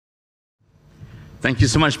Thank you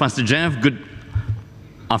so much, Pastor Jeff. Good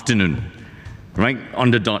afternoon. Right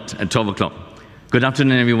on the dot at 12 o'clock. Good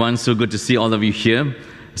afternoon, everyone. So good to see all of you here.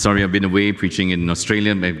 Sorry, I've been away preaching in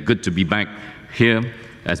Australia, but good to be back here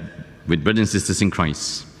with brothers and sisters in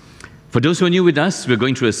Christ. For those who are new with us, we're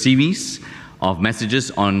going through a series of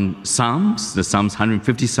messages on Psalms, the Psalms,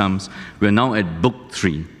 150 Psalms. We're now at Book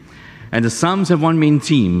 3. And the Psalms have one main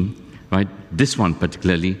theme, right? This one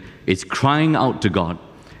particularly, is crying out to God,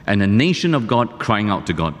 and a nation of God crying out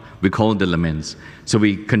to God. We call it the laments. So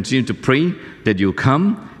we continue to pray that you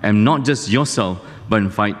come, and not just yourself, but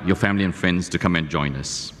invite your family and friends to come and join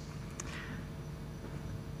us.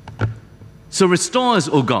 So restore us,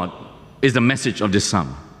 O God, is the message of this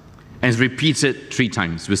psalm. And it's repeated 3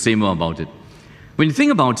 times. We'll say more about it. When you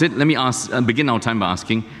think about it, let me begin our time by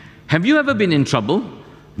asking, have you ever been in trouble?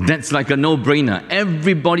 That's like a no-brainer.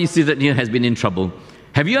 Everybody seated here has been in trouble.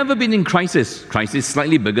 Have you ever been in crisis? Crisis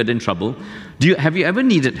slightly bigger than trouble. Have you ever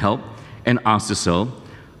needed help? And ask yourself,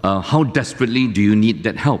 how desperately do you need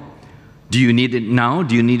that help? Do you need it now?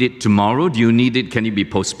 Do you need it tomorrow? Do you need it? Can it be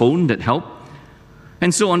postponed, that help?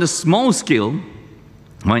 And so on the small scale,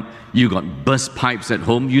 right, you got burst pipes at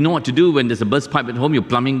home. You know what to do when there's a burst pipe at home, your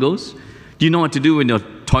plumbing goes? Do you know what to do when your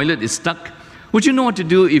toilet is stuck? Would you know what to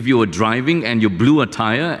do if you were driving and you blew a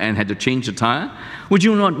tire and had to change the tire? Would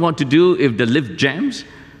you know what to do if the lift jams?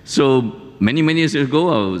 So many years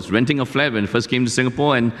ago, I was renting a flat when I first came to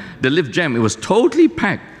Singapore, and the lift jammed. It was totally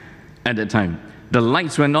packed at that time. The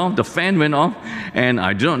lights went off, the fan went off, and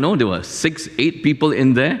I do not know, there were 6, 8 people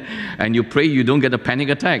in there, and you pray you don't get a panic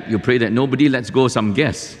attack. You pray that nobody lets go some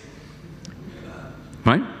gas.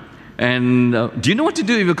 Right? And do you know what to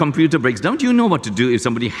do if your computer breaks down? Do you know what to do if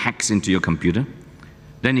somebody hacks into your computer?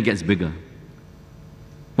 Then it gets bigger.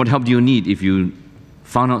 What help do you need if you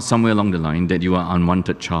found out somewhere along the line that you are an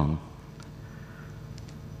unwanted child?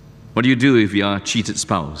 What do you do if you are a cheated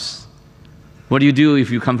spouse? What do you do if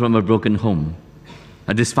you come from a broken home,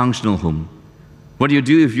 a dysfunctional home? What do you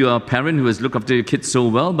do if you are a parent who has looked after your kids so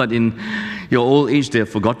well, but in your old age they have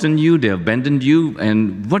forgotten you, they have abandoned you,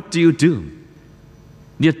 and what do you do?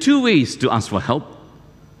 There are 2 ways to ask for help,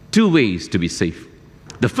 2 ways to be safe.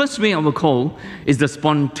 The first way I will call is the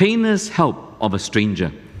spontaneous help of a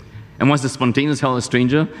stranger. And what's the spontaneous help of a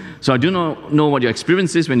stranger? So I do not know what your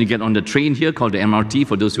experience is when you get on the train here called the MRT,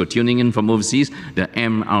 for those who are tuning in from overseas, the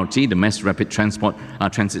MRT, the Mass Rapid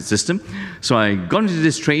Transit System. So I got into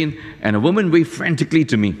this train and a woman waved frantically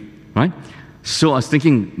to me, right? So I was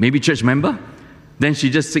thinking, maybe church member? Then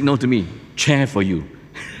she just signaled to me, chair for you.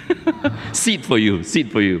 Seat for you,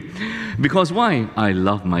 seat for you. Because why? I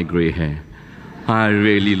love my gray hair. I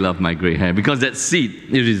really love my gray hair, because that seat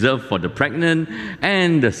is reserved for the pregnant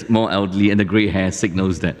and the more elderly, and the gray hair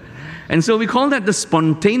signals that. And so we call that the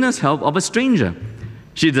spontaneous help of a stranger.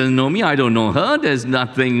 She doesn't know me, I don't know her, there's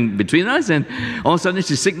nothing between us, and all of a sudden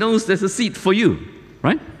she signals there's a seat for you,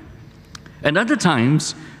 right? At other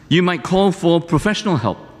times, you might call for professional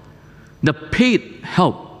help, the paid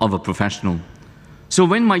help of a professional. So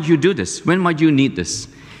when might you do this? When might you need this?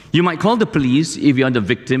 You might call the police if you are the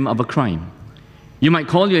victim of a crime. You might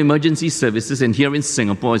call your emergency services, and here in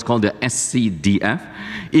Singapore it's called the SCDF,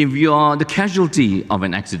 if you are the casualty of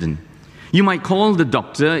an accident. You might call the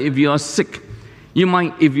doctor if you are sick. You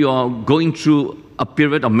might, if you are going through a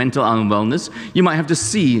period of mental unwellness, you might have to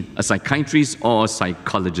see a psychiatrist or a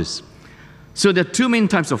psychologist. So there are 2 main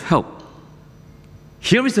types of help.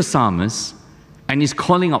 Here is the psalmist, and he's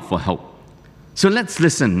calling out for help. So let's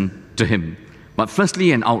listen to him. But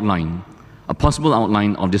firstly, an outline, a possible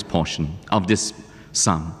outline of this portion, of this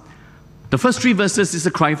psalm. The first 3 verses is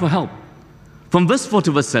a cry for help. From verse 4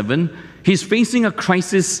 to verse 7, he's facing a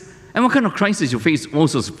crisis. And what kind of crisis? You face all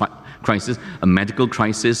sorts of crisis, a medical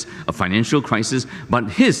crisis, a financial crisis, but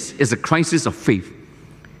his is a crisis of faith.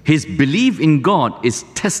 His belief in God is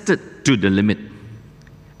tested to the limit.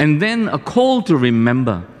 And then a call to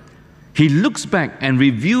remember. He looks back and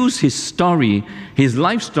reviews his story, his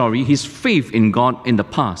life story, his faith in God in the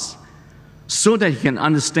past, so that he can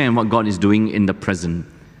understand what God is doing in the present.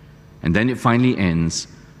 And then it finally ends,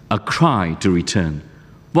 a cry to return.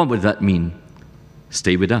 What would that mean?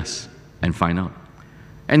 Stay with us and find out.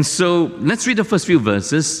 And so let's read the first few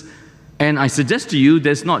verses, and I suggest to you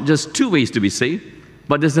there's not just 2 ways to be saved,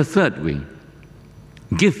 but there's a 3rd way.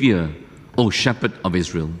 Give ear, O shepherd of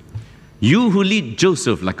Israel, you who lead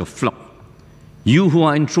Joseph like a flock, you who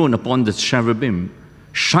are enthroned upon the cherubim,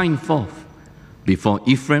 shine forth before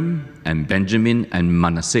Ephraim and Benjamin and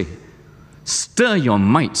Manasseh. Stir your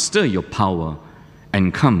might, stir your power,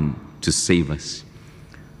 and come to save us.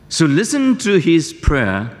 So listen to his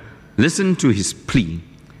prayer, listen to his plea.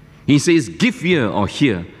 He says, give ear or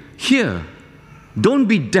hear. Hear Don't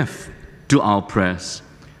be deaf to our prayers.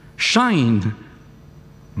 Shine.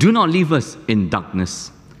 Do not leave us in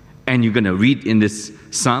darkness. And you're going to read in this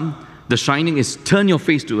psalm, the shining is turn your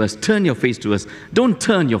face to us, turn your face to us. Don't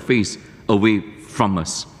turn your face away from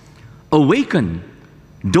us. Awaken.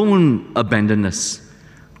 Don't abandon us.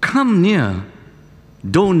 Come near.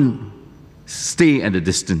 Don't stay at a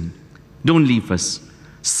distance. Don't leave us.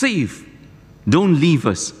 Save. Don't leave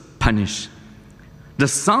us punished. The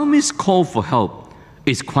psalmist's call for help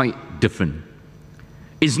is quite different.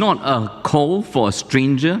 It's not a call for a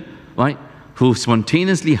stranger, right, who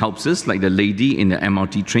spontaneously helps us, like the lady in the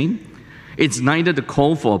MRT train. It's neither the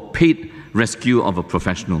call for a paid rescue of a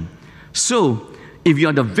professional. So, if you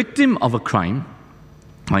are the victim of a crime,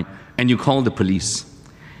 right, and you call the police,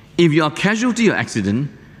 if you are a casualty or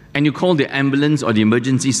accident, and you call the ambulance or the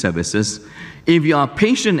emergency services, if you are a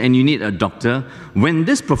patient and you need a doctor, when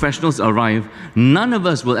these professionals arrive, none of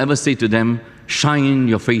us will ever say to them, shine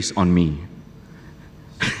your face on me.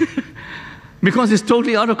 Because it's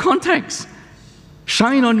totally out of context.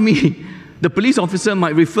 Shine on me. The police officer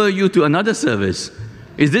might refer you to another service.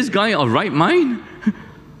 Is this guy of right mind?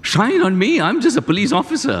 Shine on me, I'm just a police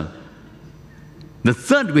officer. The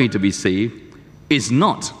third way to be saved is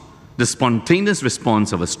not the spontaneous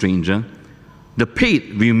response of a stranger, the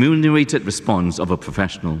paid, remunerated response of a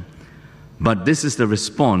professional, but this is the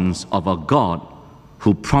response of a God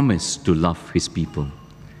who promised to love His people.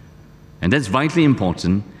 And that's vitally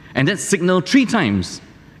important, and that's signaled 3 times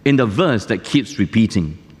in the verse that keeps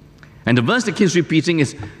repeating. And the verse that keeps repeating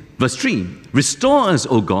is verse 3. Restore us,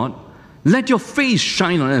 O God. Let your face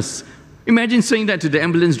shine on us. Imagine saying that to the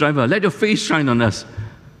ambulance driver. Let your face shine on us,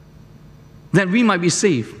 that we might be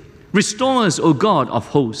saved. Restore us, O God of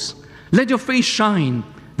hosts. Let your face shine,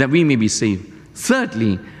 that we may be saved.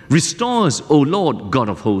 Thirdly, restore us, O Lord God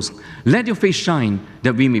of hosts. Let your face shine,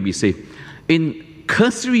 that we may be saved. In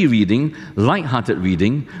cursory reading, light-hearted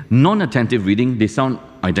reading, non-attentive reading, they sound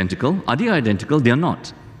identical. Are they identical? They are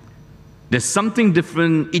not. There's something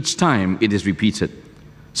different each time it is repeated.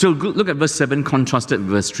 So look at verse 7 contrasted with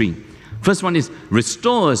verse 3. First one is,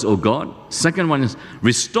 restore us, O God. Second one is,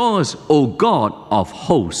 restore us, O God of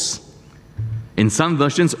hosts. In some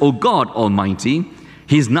versions, O God Almighty.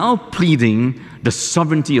 He's now pleading the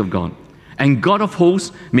sovereignty of God. And God of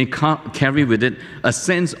hosts may carry with it a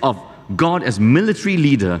sense of God as military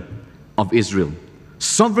leader of Israel,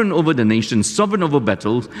 sovereign over the nation, sovereign over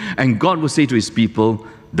battles, and God will say to His people,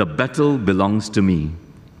 the battle belongs to me.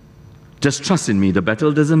 Just trust in me, the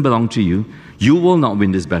battle doesn't belong to you. You will not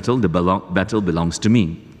win this battle, the battle belongs to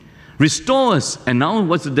me. Restore us. And now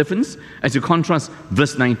what's the difference? As you contrast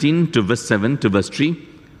verse 19 to verse 7 to verse 3.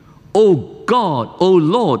 O God, O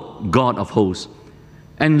Lord, God of hosts.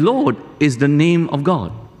 And Lord is the name of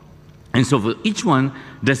God. And so for each one,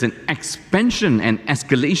 there's an expansion and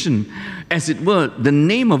escalation. As it were, the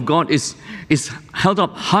name of God is held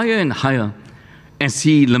up higher and higher. As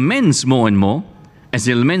He laments more and more,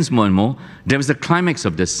 there is a climax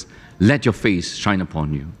of this. Let your face shine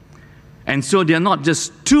upon you. And so there are not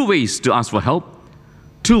just 2 ways to ask for help,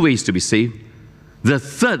 2 ways to be saved. The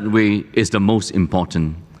third way is the most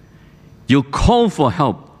important. You call for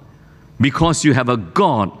help because you have a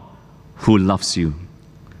God who loves you.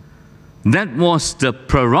 That was the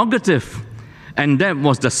prerogative, and that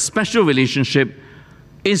was the special relationship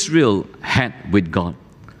Israel had with God.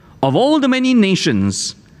 Of all the many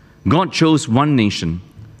nations, God chose one nation,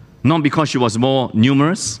 not because she was more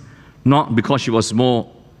numerous, not because she was more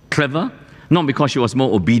clever, not because she was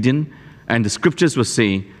more obedient. And the scriptures will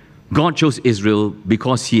say, God chose Israel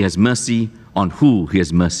because He has mercy on who He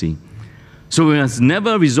has mercy. So we must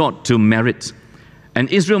never resort to merit. And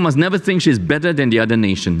Israel must never think she is better than the other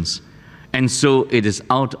nations. And so it is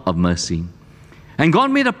out of mercy. And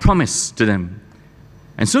God made a promise to them.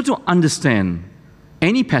 And so to understand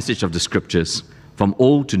any passage of the scriptures, from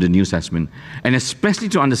Old to the New Testament, and especially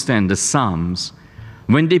to understand the Psalms,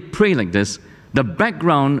 when they pray like this, the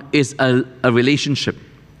background is a relationship.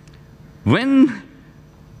 When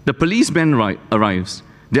the policeman arrives,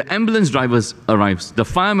 the ambulance drivers arrives, the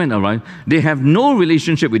firemen arrive, they have no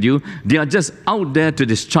relationship with you, they are just out there to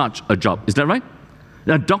discharge a job. Is that right?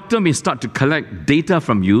 The doctor may start to collect data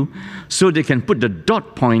from you so they can put the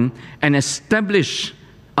dot point and establish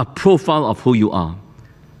a profile of who you are.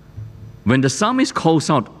 When the psalmist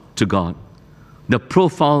calls out to God, the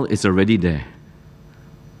profile is already there.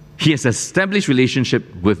 He has established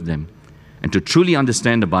relationship with them. And to truly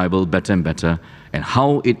understand the Bible better and better and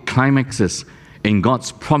how it climaxes in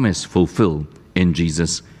God's promise fulfilled in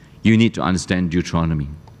Jesus, you need to understand Deuteronomy.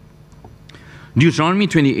 Deuteronomy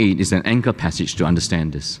 28 is an anchor passage to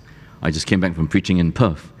understand this. I just came back from preaching in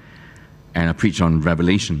Perth. and I preach on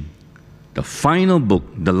Revelation, the final book,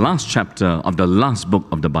 the last chapter of the last book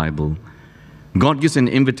of the Bible. God gives an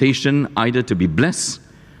invitation either to be blessed.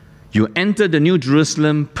 You enter the New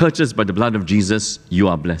Jerusalem, purchased by the blood of Jesus, you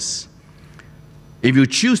are blessed. If you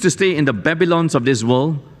choose to stay in the Babylons of this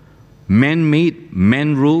world, man-made,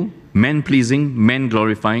 man-rule, man-pleasing,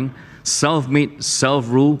 man-glorifying, self-made,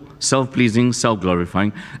 self-rule, self-pleasing,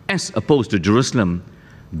 self-glorifying, as opposed to Jerusalem,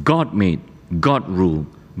 God-made, God-rule,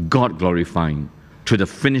 God-glorifying, through the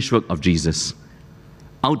finished work of Jesus.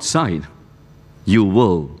 Outside, you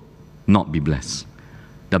will not be blessed.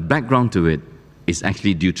 The background to it is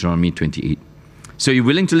actually Deuteronomy 28. So you're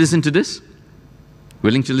willing to listen to this?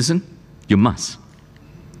 Willing to listen? You must.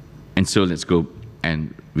 And so let's go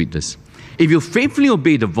and read this. If you faithfully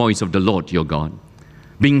obey the voice of the Lord your God,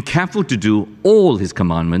 being careful to do all His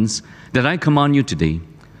commandments that I command you today,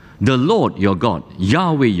 the Lord your God,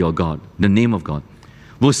 Yahweh your God, the name of God,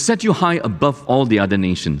 will set you high above all the other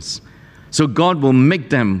nations. So God will make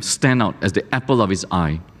them stand out as the apple of His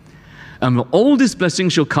eye. And all these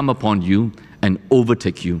blessings shall come upon you and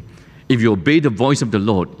overtake you if you obey the voice of the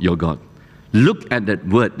Lord your God. Look at that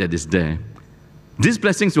word that is there. These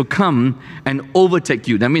blessings will come and overtake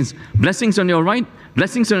you. That means blessings on your right,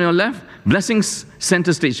 blessings on your left, blessings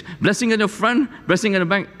center stage, blessing at the front, blessing at the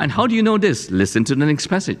back. And how do you know this? Listen to the next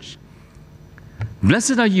passage.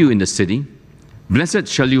 Blessed are you in the city, blessed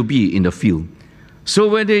shall you be in the field. So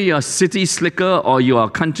whether you're a city slicker or you are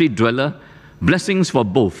a country dweller, blessings for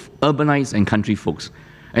both urbanites and country folks.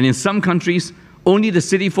 And in some countries, only the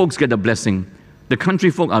city folks get a blessing. The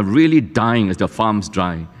country folk are really dying as the farms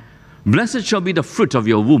dry. Blessed shall be the fruit of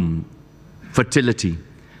your womb, fertility.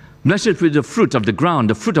 Blessed be the fruit of the ground,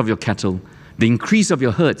 the fruit of your cattle, the increase of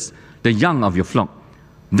your herds, the young of your flock.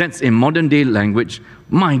 That's in modern day language.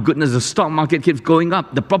 My goodness, the stock market keeps going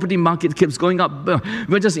up. The property market keeps going up.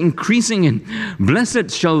 We're just increasing in. Blessed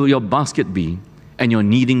shall your basket be and your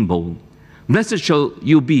kneading bowl. Blessed shall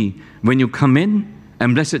you be when you come in,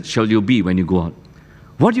 and blessed shall you be when you go out.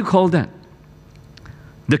 What do you call that?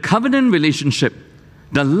 The covenant relationship,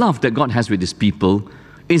 the love that God has with His people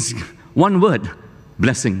is one word,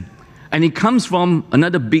 blessing. And it comes from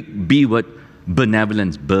another big B word,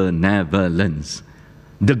 benevolence, benevolence.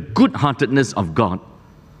 The good-heartedness of God,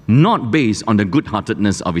 not based on the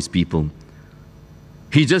good-heartedness of His people.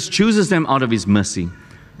 He just chooses them out of His mercy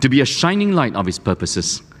to be a shining light of His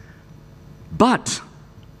purposes. But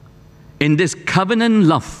in this covenant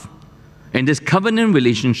love, in this covenant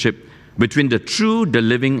relationship between the true, the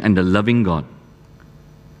living, and the loving God,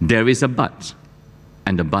 there is a but,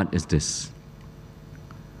 and the but is this.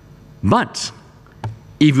 But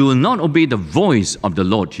if you will not obey the voice of the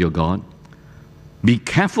Lord your God, be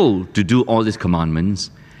careful to do all His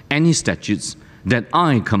commandments and His statutes that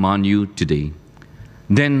I command you today,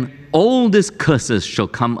 then all these curses shall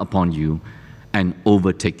come upon you and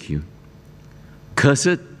overtake you.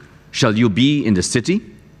 Cursed shall you be in the city,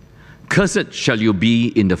 cursed shall you be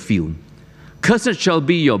in the field. Cursed shall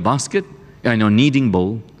be your basket and your kneading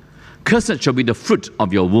bowl. Cursed shall be the fruit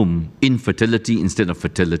of your womb, infertility instead of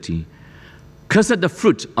fertility. Cursed the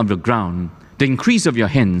fruit of the ground, the increase of your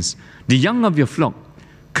hens, the young of your flock.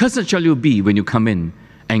 Cursed shall you be when you come in,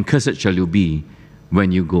 and cursed shall you be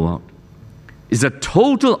when you go out. It's a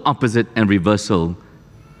total opposite and reversal.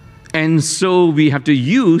 And so we have to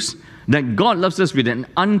use that God loves us with an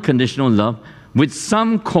unconditional love, with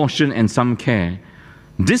some caution and some care.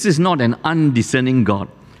 This is not an undiscerning God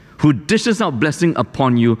who dishes out blessing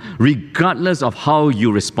upon you regardless of how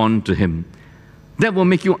you respond to Him. That will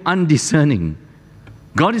make you undiscerning.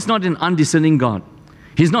 God is not an undiscerning God.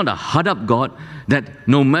 He's not a hard-up God that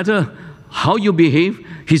no matter how you behave,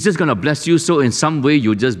 He's just going to bless you, so in some way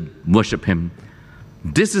you just worship Him.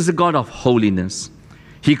 This is a God of holiness.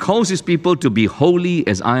 He calls His people to be holy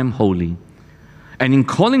as I am holy. And in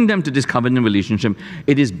calling them to this covenant relationship,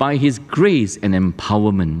 it is by His grace and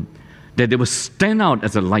empowerment that they will stand out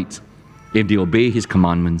as a light if they obey His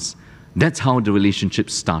commandments. That's how the relationship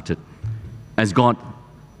started, as God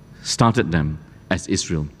started them as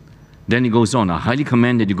Israel. Then He goes on, I highly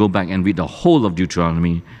commend that you go back and read the whole of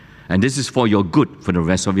Deuteronomy, and this is for your good for the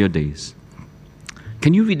rest of your days.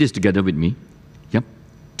 Can you read this together with me? Yep,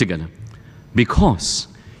 together. Because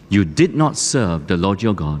you did not serve the Lord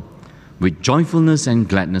your God with joyfulness and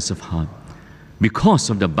gladness of heart, because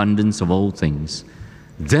of the abundance of all things,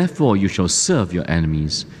 therefore you shall serve your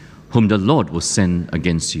enemies, whom the Lord will send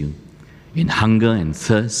against you, in hunger and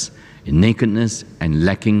thirst, in nakedness and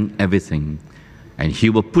lacking everything. And He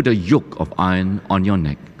will put a yoke of iron on your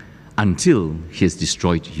neck until He has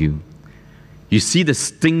destroyed you. You see the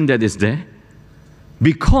sting that is there?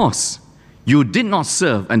 Because You did not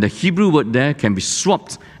serve, and the Hebrew word there can be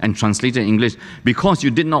swapped and translated in English, because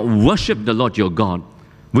you did not worship the Lord your God.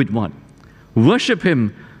 With what? Worship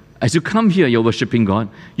Him. As you come here, you're worshiping God.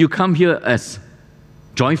 You come here as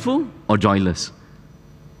joyful or joyless?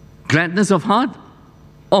 Gladness of heart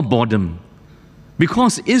or boredom?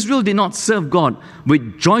 Because Israel did not serve God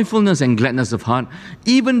with joyfulness and gladness of heart,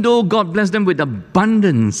 even though God blessed them with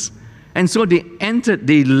abundance. And so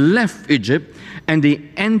they left Egypt, and they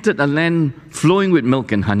entered a land flowing with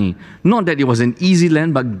milk and honey. Not that it was an easy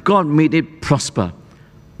land, but God made it prosper.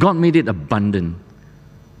 God made it abundant.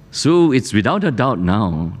 So it's without a doubt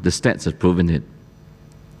now, the stats have proven it,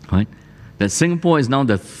 right? That Singapore is now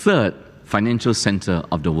the third financial center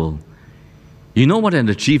of the world. You know what an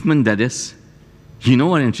achievement that is? You know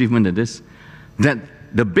what an achievement that is? That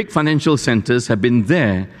the big financial centers have been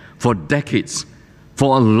there for decades,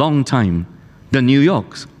 for a long time. The New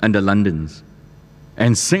Yorks and the Londons.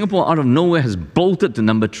 And Singapore, out of nowhere, has bolted to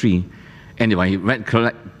number 3. And if I read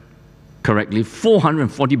correctly,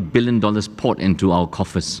 $440 billion poured into our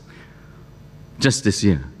coffers just this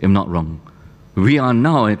year, if not wrong. We are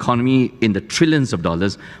now an economy in the trillions of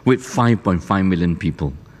dollars with 5.5 million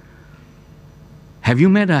people. Have you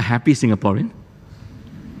met a happy Singaporean?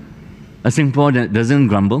 A Singaporean that doesn't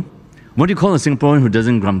grumble? What do you call a Singaporean who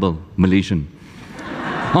doesn't grumble? Malaysian.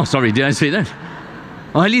 Oh, sorry, did I say that?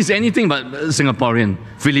 Or at least anything but Singaporean,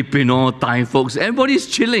 Filipino, Thai folks, everybody's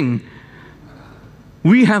chilling.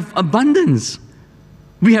 We have abundance.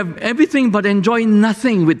 We have everything but enjoy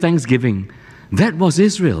nothing with thanksgiving. That was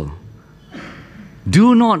Israel.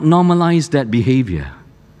 Do not normalize that behavior.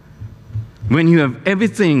 When you have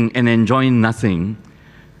everything and enjoy nothing,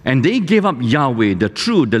 and they gave up Yahweh, the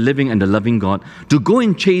true, the living, and the loving God, to go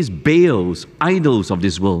and chase Baals, idols of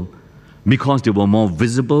this world, because they were more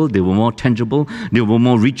visible, they were more tangible, they were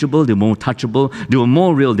more reachable, they were more touchable, they were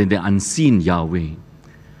more real than the unseen Yahweh.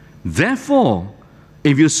 Therefore,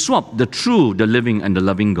 if you swap the true, the living, and the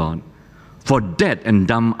loving God for dead and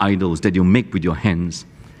dumb idols that you make with your hands,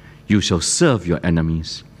 you shall serve your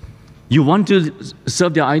enemies. You want to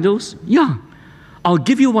serve their idols? Yeah, I'll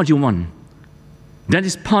give you what you want. That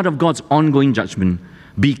is part of God's ongoing judgment.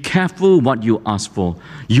 Be careful what you ask for.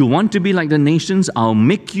 You want to be like the nations? I'll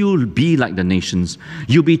make you be like the nations.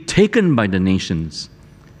 You'll be taken by the nations.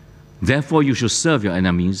 Therefore you shall serve your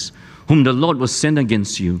enemies, whom the Lord will send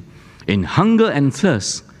against you, in hunger and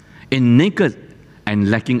thirst, in naked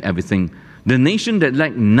and lacking everything. The nation that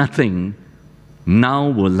lacked nothing now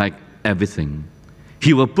will lack everything.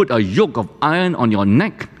 He will put a yoke of iron on your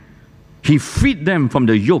neck. He freed them from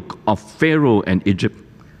the yoke of Pharaoh and Egypt.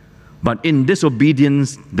 But in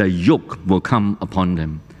disobedience, the yoke will come upon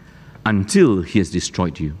them until he has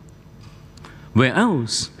destroyed you. Where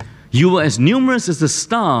else you were as numerous as the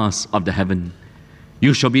stars of the heaven,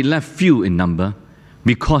 you shall be left few in number,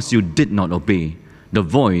 because you did not obey the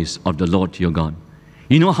voice of the Lord your God.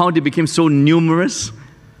 You know how they became so numerous?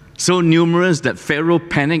 So numerous that Pharaoh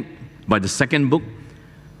panicked by the second book.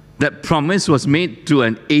 That promise was made to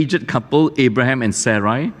an aged couple, Abraham and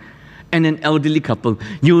Sarai, and an elderly couple.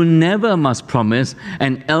 You never must promise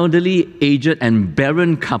an elderly, aged, and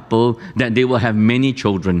barren couple that they will have many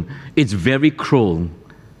children. It's very cruel.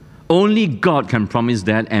 Only God can promise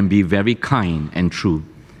that and be very kind and true.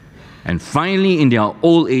 And finally, in their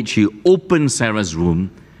old age, He opened Sarah's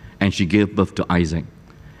womb, and she gave birth to Isaac.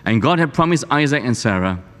 And God had promised Isaac and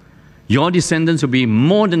Sarah, your descendants will be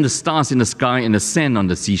more than the stars in the sky and the sand on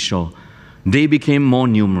the seashore. They became more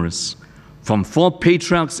numerous. From 4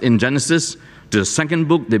 patriarchs in Genesis to the second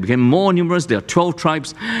book, they became more numerous. There are 12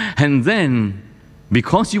 tribes. And then,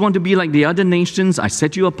 because you want to be like the other nations, I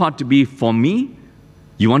set you apart to be for me.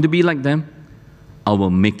 You want to be like them? I will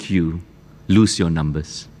make you lose your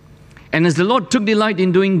numbers. And as the Lord took delight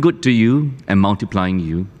in doing good to you and multiplying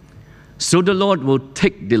you, so the Lord will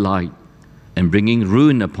take delight in bringing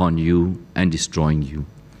ruin upon you and destroying you.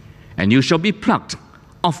 And you shall be plucked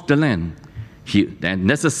off the land. And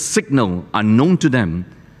that's a signal unknown to them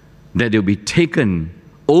that they'll be taken,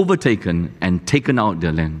 overtaken, and taken out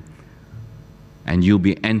their land. And you'll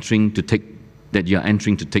be entering to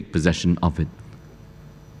take possession of it.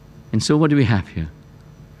 And so what do we have here?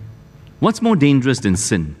 What's more dangerous than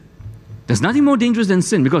sin? There's nothing more dangerous than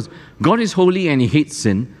sin, because God is holy and He hates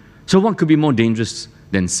sin. So what could be more dangerous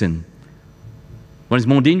than sin? What is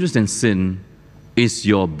more dangerous than sin is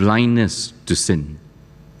your blindness to sin.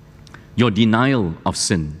 Your denial of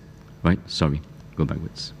sin. Right? Sorry. Go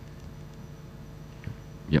backwards.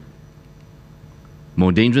 Yep.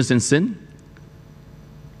 More dangerous than sin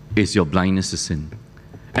is your blindness to sin.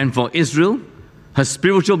 And for Israel, her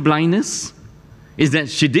spiritual blindness is that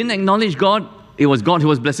she didn't acknowledge God. It was God who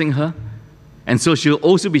was blessing her. And so she'll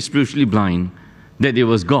also be spiritually blind that it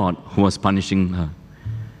was God who was punishing her.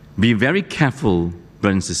 Be very careful,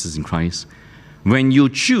 brothers and sisters in Christ, when you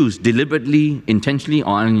choose deliberately, intentionally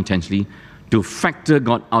or unintentionally to factor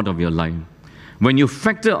God out of your life. When you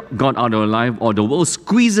factor God out of your life, or the world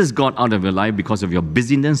squeezes God out of your life because of your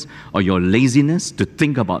busyness or your laziness to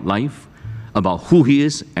think about life, about who He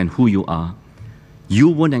is and who you are, you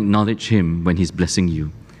won't acknowledge Him when He's blessing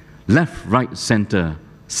you. Left, right, center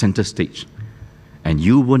stage. And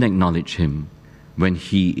you won't acknowledge Him when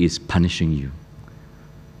He is punishing you.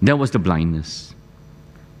 That was the blindness.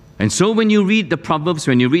 And so when you read the Proverbs,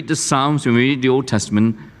 when you read the Psalms, when you read the Old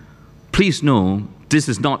Testament, please know this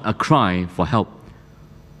is not a cry for help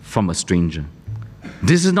from a stranger.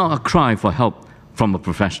 This is not a cry for help from a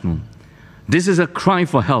professional. This is a cry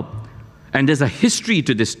for help. And there's a history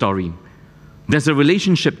to this story. There's a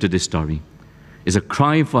relationship to this story. It's a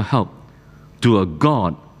cry for help to a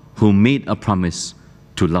God who made a promise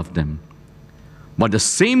to love them. But the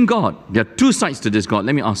same God, there are two sides to this God.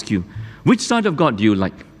 Let me ask you, which side of God do you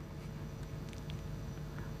like?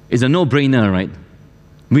 It's a no-brainer, right?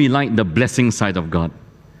 We like the blessing side of God.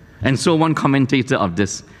 And so one commentator of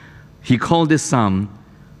this, he called this psalm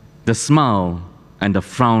the smile and the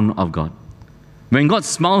frown of God. When God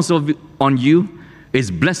smiles on you,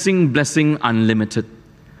 it's blessing, blessing unlimited.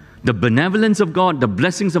 The benevolence of God, the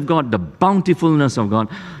blessings of God, the bountifulness of God,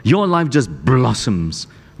 your life just blossoms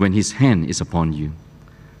when His hand is upon you.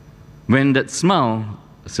 When that smile,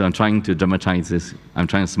 so I'm trying to dramatize this, I'm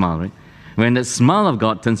trying to smile, right? When that smile of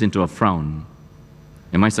God turns into a frown,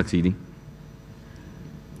 am I succeeding?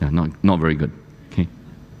 Yeah, not very good. Okay.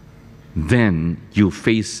 Then you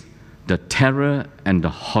face the terror and the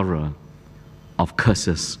horror of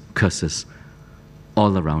curses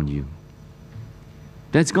all around you.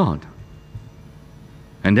 That's God.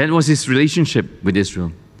 And that was His relationship with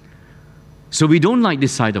Israel. So we don't like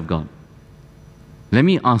this side of God. Let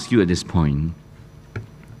me ask you at this point,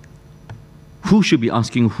 who should be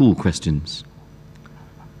asking who questions?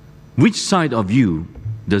 Which side of you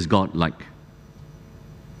does God like?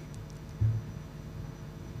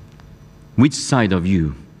 Which side of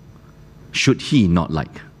you should He not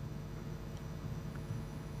like?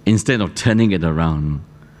 Instead of turning it around,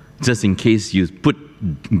 just in case you put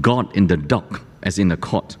God in the dock, as in the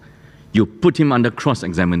court, you put Him under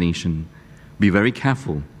cross-examination. Be very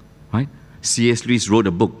careful, right? C.S. Lewis wrote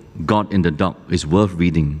a book, God in the Dock. It's worth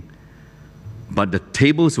reading. But the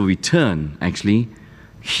tables will be turned, actually.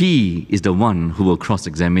 He is the one who will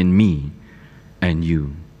cross-examine me and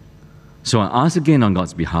you. So I ask again on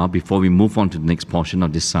God's behalf, before we move on to the next portion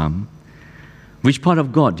of this psalm, which part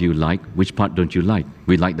of God do you like? Which part don't you like?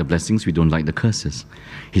 We like the blessings, we don't like the curses.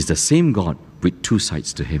 He's the same God with two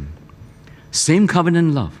sides to Him. Same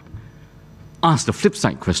covenant love. Ask the flip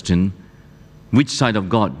side question, which side of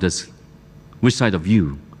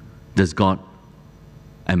you does God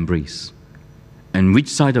embrace? And which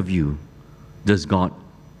side of you does God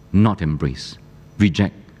not embrace,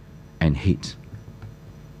 reject, and hate?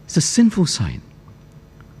 It's the sinful side,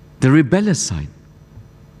 the rebellious side,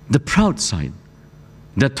 the proud side,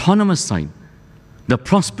 the autonomous side, the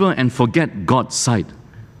prosper and forget God side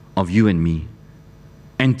of you and me.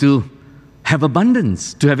 And to have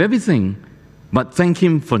abundance, to have everything, but thank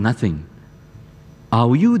Him for nothing.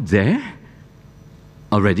 Are you there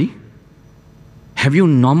already? Have you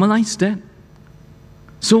normalized that?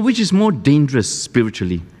 So which is more dangerous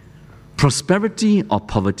spiritually? Prosperity or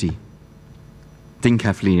poverty? Think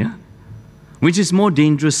carefully, yeah? Which is more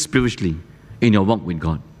dangerous spiritually in your walk with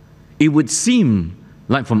God? It would seem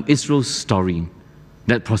like from Israel's story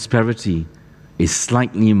that prosperity is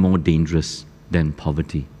slightly more dangerous than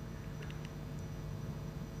poverty.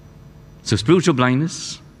 So spiritual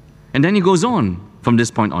blindness, and then he goes on from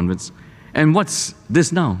this point onwards. And what's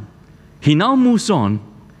this now? He now moves on,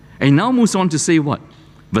 and he now moves on to say what?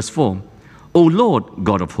 Verse 4, O Lord,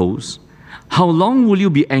 God of hosts, how long will you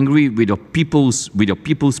be angry with your people's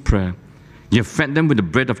prayer? You have fed them with the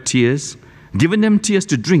bread of tears, given them tears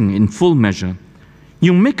to drink in full measure.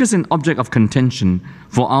 You make us an object of contention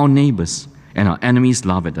for our neighbors, and our enemies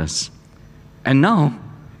laugh at us. And now,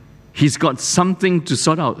 he's got something to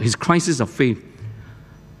sort out, his crisis of faith.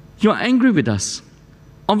 You're angry with us.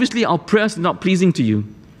 Obviously, our prayers are not pleasing to you,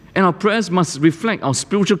 and our prayers must reflect our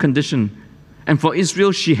spiritual condition. And for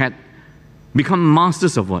Israel, she had become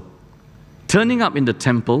masters of what? Turning up in the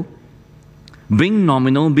temple, being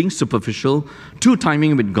nominal, being superficial,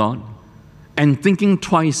 two-timing with God, and not thinking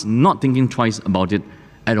twice about it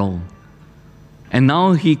at all. And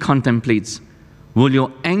now he contemplates, will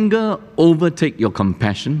your anger overtake your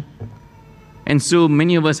compassion? And so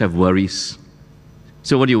many of us have worries.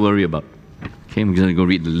 So what do you worry about? Okay, I'm going to go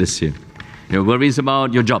read the list here. Your worries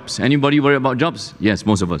about your jobs. Anybody worry about jobs? Yes,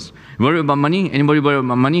 most of us. Worry about money? Anybody worry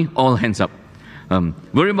about money? All hands up.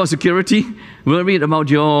 Worry about security? Worry about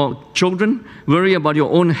your children? Worry about your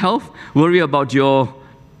own health? Worry about your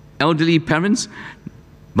elderly parents?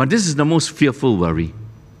 But this is the most fearful worry,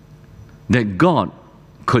 that God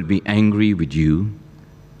could be angry with you,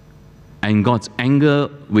 and God's anger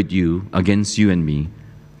with you, against you and me,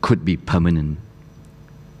 could be permanent.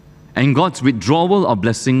 And God's withdrawal of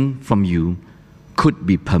blessing from you could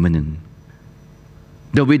be permanent.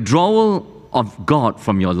 The withdrawal of God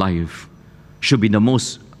from your life should be the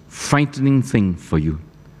most frightening thing for you.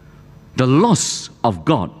 The loss of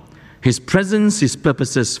God, His presence, His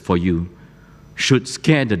purposes for you, should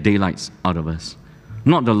scare the daylights out of us,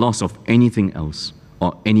 not the loss of anything else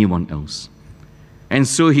or anyone else. And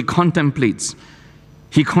so he contemplates,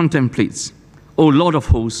 O Lord of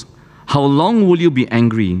hosts, how long will you be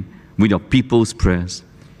angry with your people's prayers?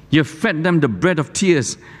 You have fed them the bread of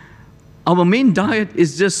tears. Our main diet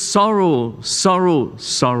is just sorrow, sorrow,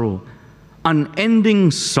 sorrow, unending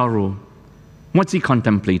sorrow. What's he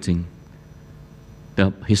contemplating?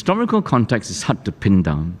 The historical context is hard to pin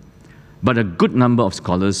down, but a good number of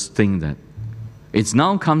scholars think that it's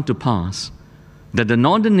now come to pass that the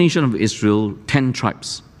northern nation of Israel, 10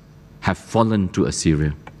 tribes, have fallen to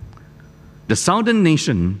Assyria. The southern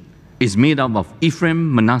nation is made up of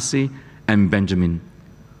Ephraim, Manasseh, and Benjamin,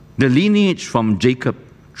 the lineage from Jacob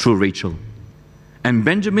through Rachel. And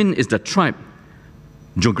Benjamin is the tribe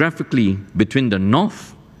geographically between the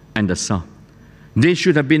north and the south. They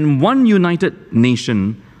should have been one united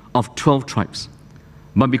nation of 12 tribes.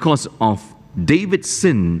 But because of David's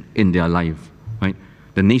sin in their life, right,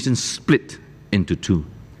 the nation split into two.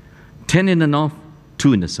 10 in the north,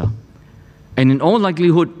 2 in the south. And in all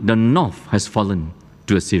likelihood, the north has fallen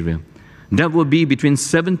to Assyria. That will be between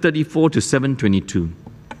 734 to 722.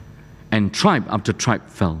 And tribe after tribe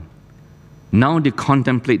fell. Now they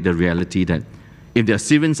contemplate the reality that if the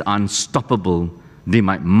Assyrians are unstoppable, they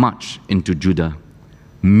might march into Judah,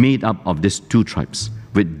 made up of these 2 tribes,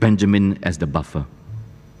 with Benjamin as the buffer.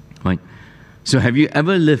 Right? So have you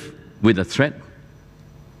ever lived with a threat?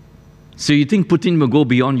 So you think Putin will go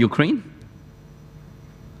beyond Ukraine?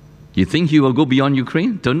 You think he will go beyond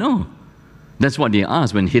Ukraine? Don't know. That's what they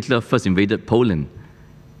asked when Hitler first invaded Poland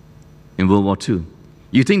in World War II.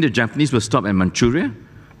 You think the Japanese will stop at Manchuria?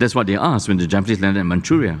 That's what they asked when the Japanese landed in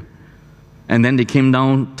Manchuria. And then they came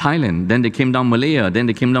down Thailand, then they came down Malaya, then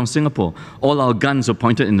they came down Singapore. All our guns were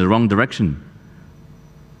pointed in the wrong direction.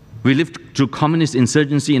 We lived through communist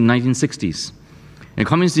insurgency in the 1960s. In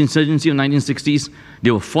communist insurgency in the 1960s,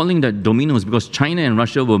 they were falling the dominoes because China and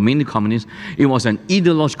Russia were mainly communist. It was an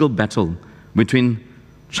ideological battle between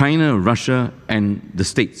China, Russia, and the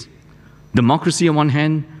States. Democracy on one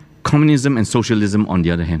hand, communism and socialism on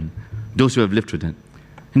the other hand. Those who have lived through that.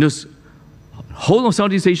 And those whole of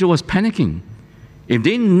Southeast Asia was panicking. If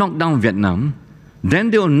they knock down Vietnam, then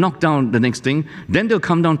they'll knock down the next thing, then they'll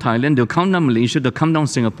come down Thailand, they'll come down Malaysia, they'll come down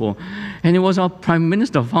Singapore. And it was our Prime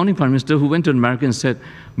Minister, founding Prime Minister, who went to America and said,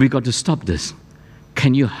 we got to stop this.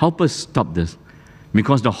 Can you help us stop this?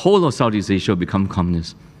 Because the whole of Southeast Asia will become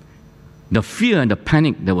communist. The fear and the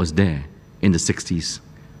panic that was there in the 60s.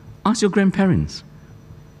 Ask your grandparents.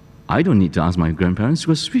 I don't need to ask my grandparents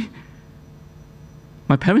because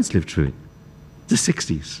my parents lived through it. The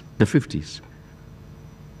 60s, the 50s.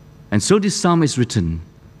 And so this psalm is written,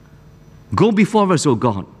 go before us, O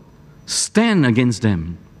God, stand against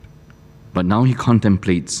them. But now he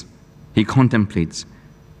contemplates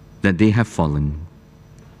that they have fallen.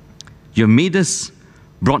 You have made us,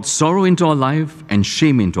 brought sorrow into our life and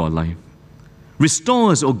shame into our life.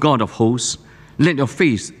 Restore us, O God of hosts, let your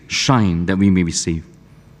face shine that we may be saved.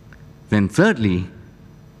 Then thirdly,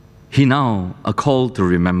 he now a call to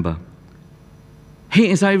remember. Hey,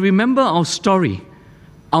 as I remember our story,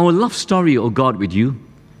 our love story, O God, with you,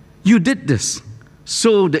 you did this.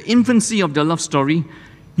 So the infancy of the love story,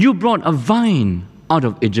 you brought a vine out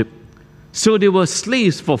of Egypt. So they were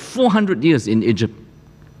slaves for 400 years in Egypt,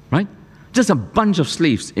 right? Just a bunch of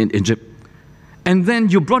slaves in Egypt. And then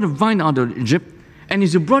you brought a vine out of Egypt, and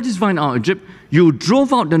as you brought this vine out of Egypt, you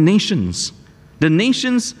drove out the nations. The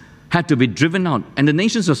nations had to be driven out, and the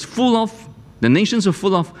nations were full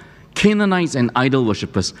of Canaanites and idol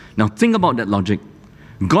worshippers. Now think about that logic.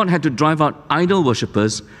 God had to drive out idol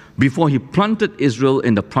worshippers before he planted Israel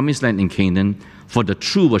in the promised land in Canaan for the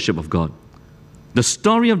true worship of God. The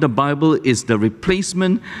story of the Bible is the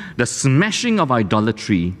replacement, the smashing of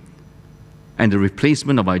idolatry, and the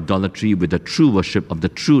replacement of idolatry with the true worship of the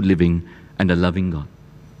true living and the loving God.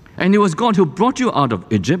 And it was God who brought you out of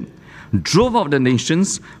Egypt, drove out the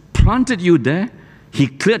nations, planted you there. He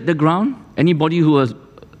cleared the ground. Anybody who was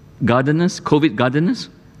gardeners, COVID gardeners?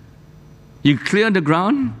 You cleared the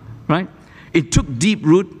ground, right? It took deep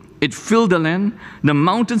root. It filled the land. The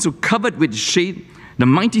mountains were covered with shade. The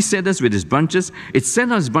mighty cedars with its branches. It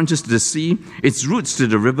sent out its branches to the sea, its roots to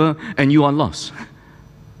the river, and you are lost.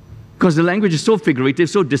 Because the language is so figurative,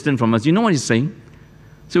 so distant from us. You know what he's saying?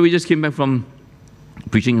 So we just came back from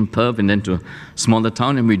preaching in Perth and then to a smaller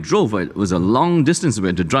town, and we drove. It was a long distance. We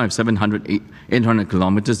had to drive 800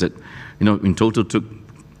 kilometers that, in total took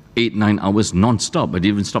 8-9 hours non-stop. I didn't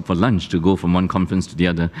even stop for lunch to go from one conference to the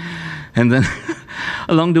other. And then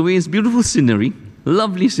along the way is beautiful scenery,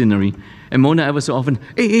 lovely scenery. And Mona ever so often,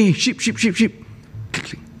 hey, sheep. Click, click,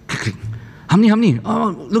 click, click. How many?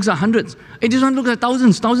 Oh, looks like hundreds. Hey, this one looks like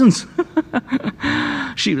thousands.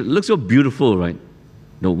 Sheep looks so beautiful, right?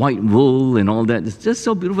 The white wool and all that. It's just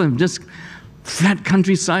so beautiful. Just flat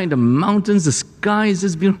countryside, the mountains, the sky is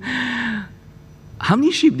just beautiful. How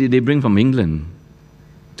many sheep did they bring from England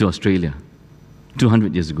to Australia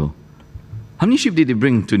 200 years ago? How many sheep did they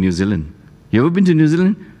bring to New Zealand? You ever been to New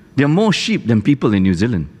Zealand? There are more sheep than people in New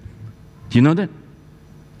Zealand. Do you know that?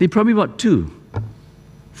 They probably bought 2,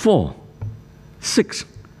 4, 6,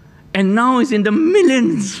 and now it's in the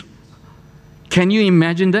millions. Can you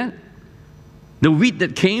imagine that? The wheat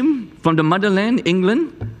that came from the motherland,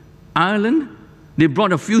 England, Ireland, they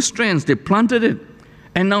brought a few strands, they planted it,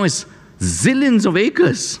 and now it's zillions of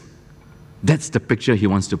acres. That's the picture he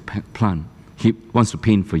wants to plant. He wants to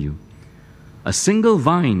paint for you. A single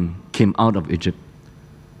vine came out of Egypt,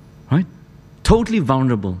 right? Totally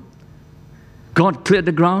vulnerable. God cleared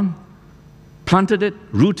the ground, planted it,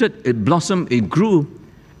 rooted, it blossomed, it grew,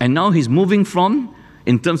 and now he's moving from,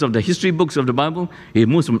 in terms of the history books of the Bible, he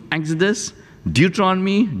moves from Exodus,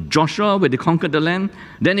 Deuteronomy, Joshua, where they conquered the land.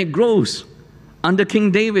 Then it grows under King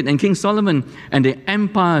David and King Solomon, and the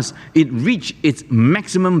empires, it reached its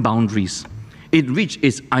maximum boundaries. It reached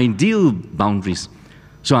its ideal boundaries.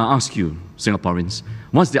 So I ask you, Singaporeans,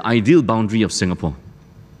 what's the ideal boundary of Singapore?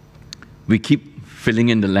 We keep filling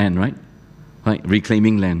in the land, right? Right,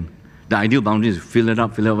 reclaiming land. The ideal boundary is fill it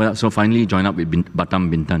up, so finally join up with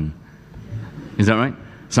Batam Bintan. Is that right?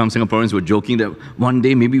 Some Singaporeans were joking that one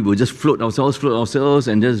day maybe we'll just float ourselves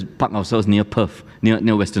and just park ourselves near Perth,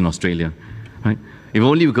 near Western Australia. Right? If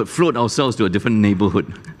only we could float ourselves to a different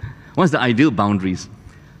neighborhood. What's the ideal boundaries?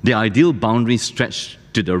 The ideal boundaries stretch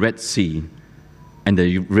to the Red Sea and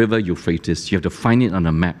the river Euphrates. You have to find it on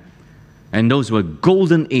a map. And those were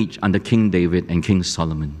golden age under King David and King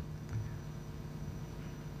Solomon.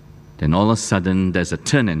 Then all of a sudden, there's a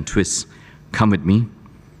turn and twist. Come with me.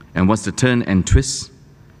 And what's the turn and twist?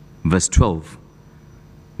 Verse 12.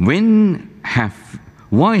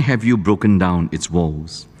 Why have you broken down its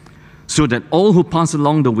walls, so that all who pass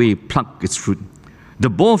along the way pluck its fruit? The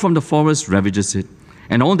boar from the forest ravages it,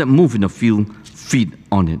 and all that move in the field feed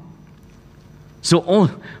on it. So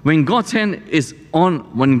when God's hand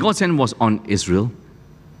was on Israel,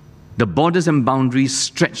 the borders and boundaries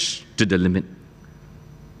stretched to the limit.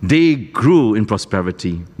 They grew in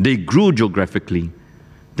prosperity. They grew geographically.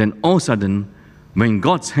 Then all of a sudden, when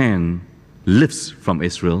God's hand lifts from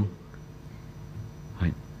Israel,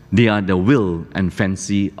 right, they are the will and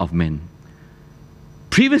fancy of men.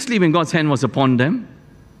 Previously, when God's hand was upon them,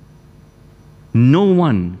 no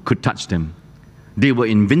one could touch them. They were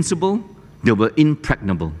invincible. They were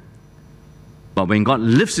impregnable. But when God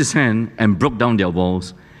lifts his hand and broke down their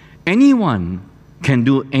walls, anyone can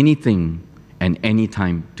do anything and any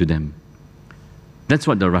time to them. That's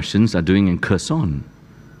what the Russians are doing in Kherson.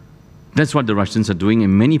 That's what the Russians are doing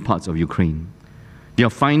in many parts of Ukraine. They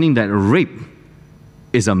are finding that rape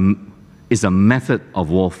is a method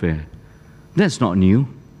of warfare. That's not new.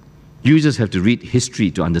 You just have to read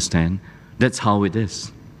history to understand. That's how it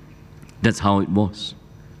is. That's how it was.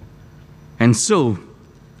 And so,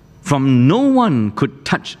 from no one could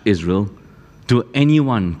touch Israel to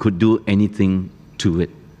anyone could do anything to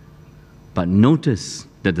it. But notice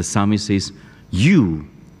that the psalmist says, you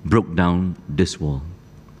broke down this wall.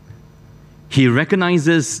 He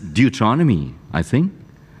recognizes Deuteronomy, I think,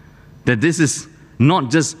 that this is not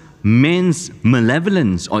just men's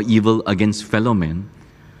malevolence or evil against fellow men.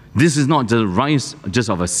 This is not the rise just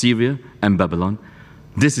of Assyria and Babylon.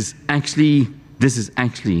 This is actually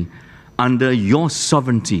under your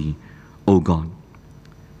sovereignty, O God.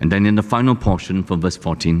 And then in the final portion from verse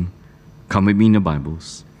 14, come with me in your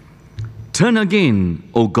Bibles. Turn again,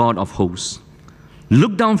 O God of hosts.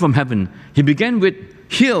 Look down from heaven. He began with,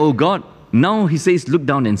 hear, O God. Now he says, look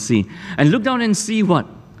down and see. And look down and see what?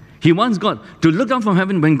 He wants God to look down from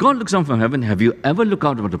heaven. When God looks down from heaven, have you ever looked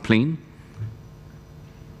out of the plane?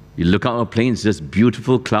 You look out a plane, it's just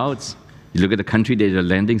beautiful clouds. You look at the country that you're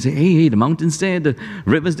landing, say, hey, the mountains there, the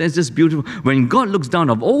rivers there, it's just beautiful. When God looks down,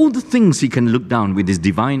 of all the things He can look down with His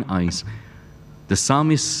divine eyes, the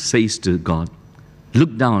psalmist says to God,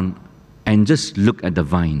 look down and just look at the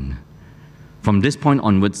vine. From this point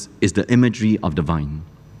onwards is the imagery of the vine.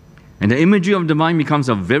 And the imagery of the vine becomes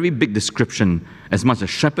a very big description, as much as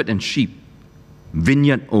shepherd and sheep,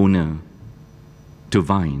 vineyard owner to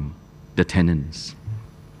vine, the tenants.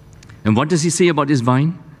 And what does He say about this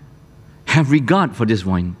vine? Have regard for this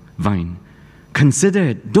vine. Consider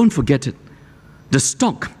it. Don't forget it. The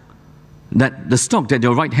stock that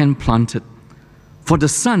your right hand planted, for the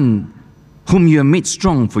son whom you have made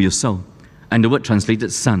strong for yourself. And the word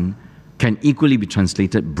translated son can equally be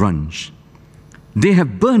translated branch. They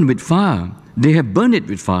have burned with fire. They have burned it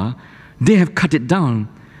with fire. They have cut it down.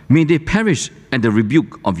 May they perish at the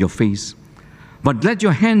rebuke of your face. But let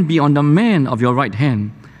your hand be on the man of your right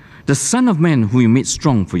hand, the Son of Man whom you made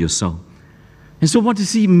strong for yourself. And so what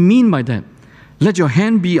does He mean by that? Let your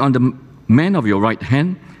hand be on the man of your right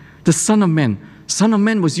hand, the Son of Man. Son of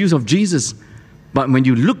Man was used of Jesus. But when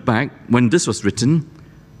you look back, when this was written,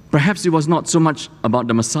 perhaps it was not so much about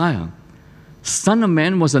the Messiah. Son of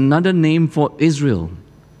Man was another name for Israel.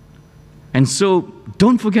 And so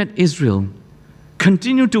don't forget Israel.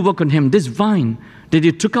 Continue to work on him. This vine that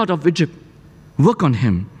you took out of Egypt, work on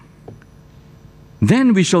him.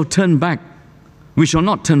 Then we shall turn back. We shall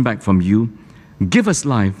not turn back from you. Give us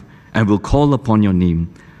life, and we'll call upon your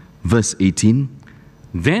name. Verse 18,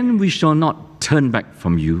 then we shall not turn back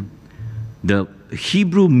from you. The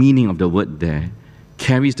Hebrew meaning of the word there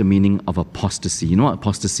carries the meaning of apostasy. You know what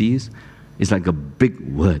apostasy is? It's like a big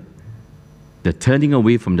word. They're turning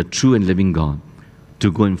away from the true and living God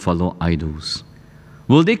to go and follow idols.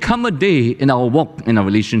 Will there come a day in our walk, in our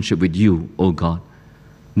relationship with you, O God,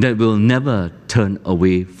 that we'll never turn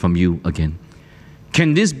away from you again?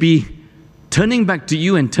 Can this be turning back to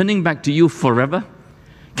you and turning back to you forever?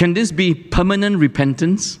 Can this be permanent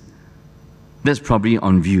repentance? That's probably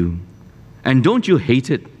on view. And don't you hate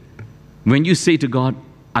it when you say to God,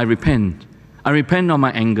 I repent. I repent of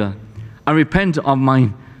my anger. I repent of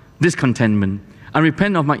my discontentment. I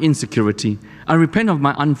repent of my insecurity. I repent of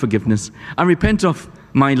my unforgiveness. I repent of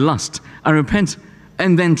my lust. I repent,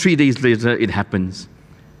 and then 3 days later it happens.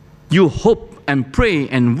 You hope and pray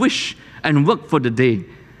and wish and work for the day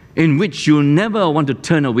in which you'll never want to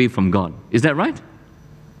turn away from God. Is that right?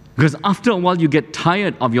 Because after a while you get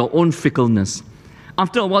tired of your own fickleness.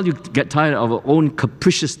 After a while you get tired of your own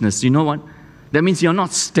capriciousness. You know what? That means you're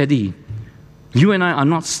not steady. You and I are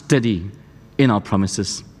not steady in our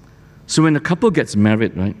promises. So when a couple gets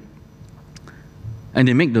married, right, and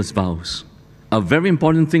they make those vows, a very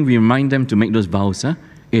important thing we remind them to make those vows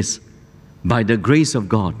is, by the grace of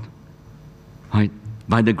God, right?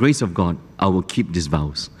 By the grace of God, I will keep these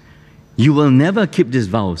vows. You will never keep these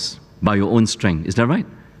vows by your own strength. Is that right?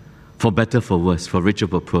 For better, for worse, for richer,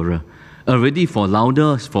 for poorer. Already for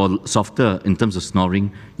louder, for softer in terms of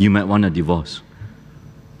snoring, you might want a divorce.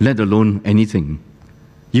 Let alone anything.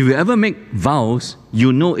 If you ever make vows,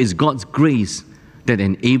 you know it's God's grace that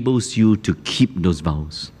enables you to keep those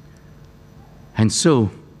vows. And so,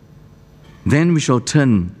 then we shall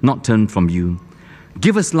not turn from you.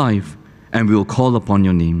 Give us life, and we will call upon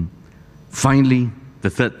your name. Finally, the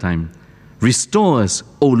third time, restore us,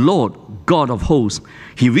 O Lord, God of hosts.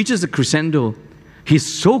 He reaches a crescendo. He's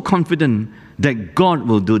so confident that God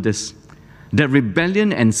will do this, that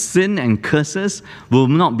rebellion and sin and curses will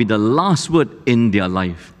not be the last word in their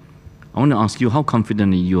life. I want to ask you, how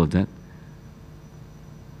confident are you of that?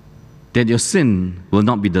 That your sin will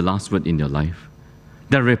not be the last word in your life.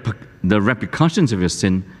 The repercussions of your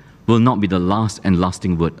sin will not be the last and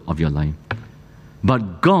lasting word of your life.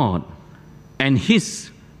 But God and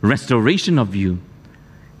His restoration of you,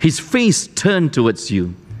 His face turned towards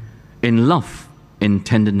you in love, in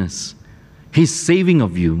tenderness, His saving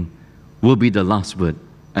of you will be the last word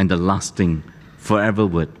and the lasting forever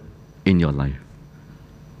word in your life.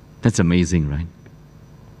 That's amazing, right?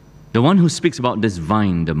 The one who speaks about this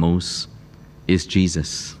vine the most is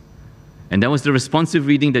Jesus. And that was the responsive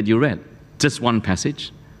reading that you read, just one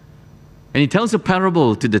passage. And he tells a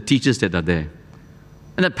parable to the teachers that are there.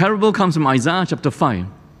 And that parable comes from Isaiah chapter 5.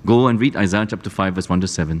 Go and read Isaiah chapter 5, verse 1 to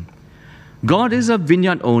 7. God is a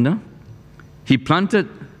vineyard owner. He planted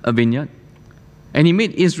a vineyard, and He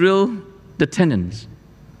made Israel the tenants.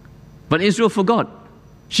 But Israel forgot.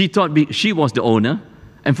 She thought she was the owner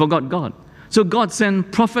and forgot God. So God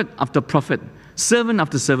sent prophet after prophet, servant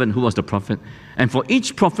after servant who was the prophet. And for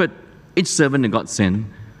each prophet, each servant that God sent,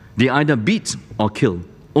 they either beat or kill.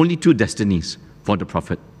 Only two destinies for the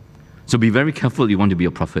prophet. So be very careful you want to be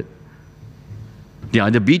a prophet. They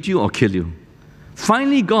either beat you or kill you.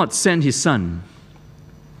 Finally, God sent His Son,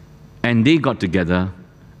 and they got together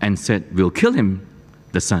and said, we'll kill him,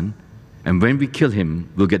 the son, and when we kill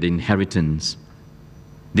him, we'll get the inheritance.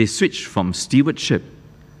 They switched from stewardship,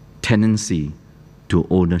 tenancy, to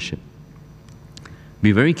ownership.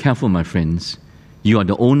 Be very careful, my friends. You are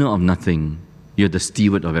the owner of nothing. You're the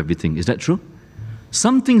steward of everything. Is that true?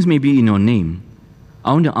 Some things may be in your name.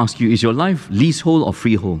 I want to ask you, is your life leasehold or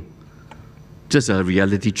freehold? Just a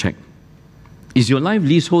reality check. Is your life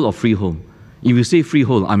leasehold or freehold? If you say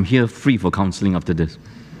freehold, I'm here free for counseling after this.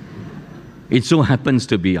 It so happens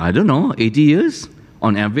to be, 80 years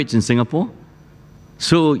on average in Singapore.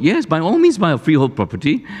 So yes, by all means buy a freehold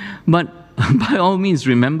property, but by all means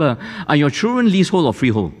remember, are your children leasehold or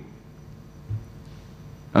freehold?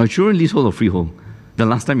 Are your children leasehold or freehold? The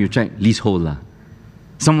last time you checked, leasehold lah.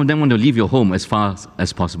 Some of them want to leave your home as fast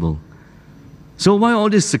as possible. So why all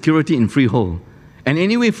this security in freehold? And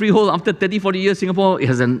anyway, freehold, after 30, 40 years, Singapore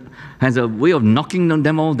has a way of knocking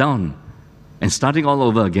them all down and starting all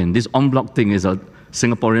over again. This en bloc thing is a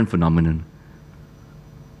Singaporean phenomenon.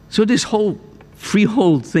 So this whole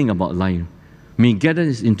freehold thing about life may get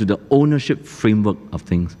us into the ownership framework of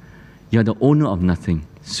things. You're the owner of nothing.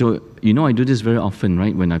 So, I do this very often,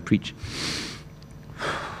 right, when I preach.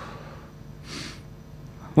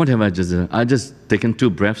 What have I just done? I just taken 2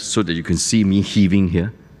 breaths so that you can see me heaving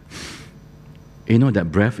here.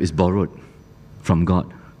 That breath is borrowed from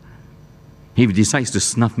God. If He decides to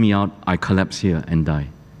snuff me out, I collapse here and die.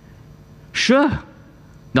 Sure,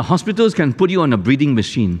 the hospitals can put you on a breathing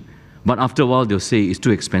machine, but after a while they'll say, it's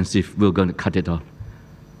too expensive, we're going to cut it off.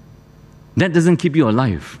 That doesn't keep you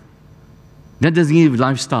alive. That doesn't give you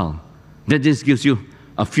lifestyle. That just gives you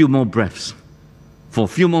a few more breaths for a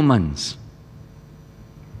few more months.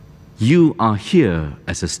 You are here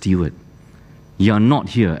as a steward. You are not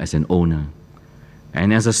here as an owner.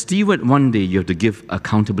 And as a steward, one day you have to give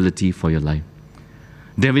accountability for your life.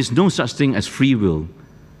 There is no such thing as free will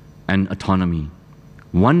and autonomy.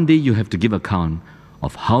 One day you have to give account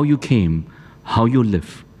of how you came, how you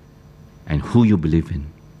live, and who you believe in.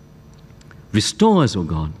 Restore us, O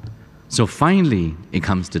God. So finally, it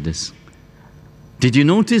comes to this. Did you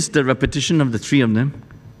notice the repetition of the 3 of them?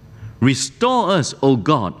 Restore us, O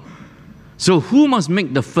God. So who must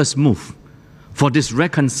make the first move for this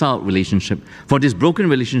reconciled relationship, for this broken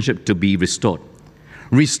relationship to be restored?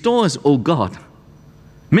 Restore us, O God.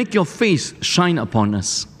 Make your face shine upon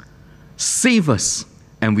us. Save us,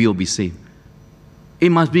 and we will be saved. It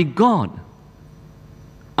must be God.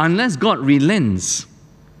 Unless God relents,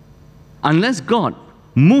 unless God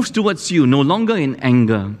moves towards you, no longer in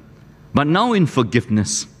anger, but now in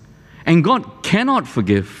forgiveness. And God cannot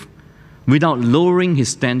forgive without lowering His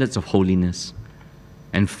standards of holiness.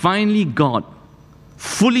 And finally, God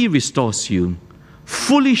fully restores you,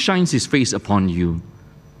 fully shines His face upon you,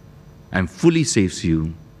 and fully saves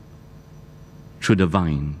you through the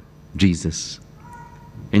vine, Jesus.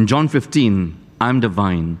 In John 15, I'm the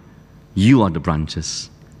vine, you are the branches.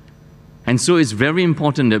 And so it's very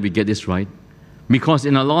important that we get this right, because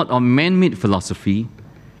in a lot of man-made philosophy,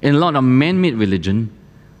 in a lot of man-made religion,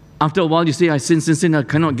 after a while you say, I sin, I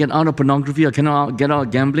cannot get out of pornography, I cannot get out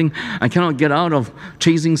of gambling, I cannot get out of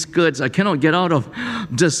chasing skirts, I cannot get out of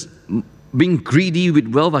just being greedy with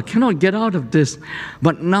wealth, I cannot get out of this.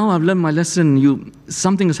 But now I've learned my lesson,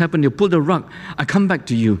 something has happened, you pull the rug, I come back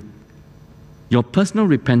to you. Your personal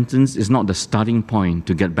repentance is not the starting point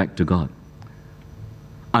to get back to God.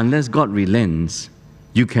 Unless God relents,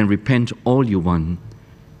 you can repent all you want,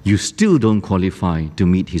 you still don't qualify to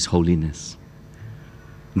meet His holiness.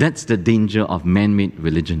 That's the danger of man-made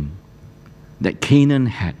religion that Canaan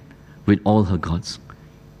had with all her gods.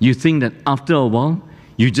 You think that after a while,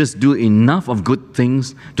 you just do enough of good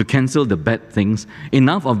things to cancel the bad things,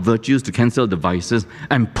 enough of virtues to cancel the vices,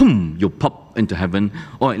 and boom, you pop into heaven,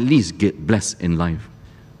 or at least get blessed in life.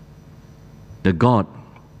 The God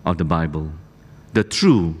of the Bible, the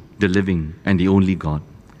true, the living, and the only God,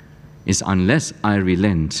 is unless I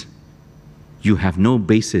relent, you have no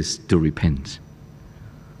basis to repent.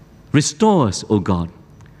 Restore us, O God.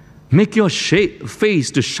 Make your face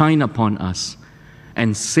to shine upon us,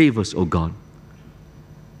 and save us, O God,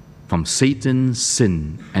 from Satan,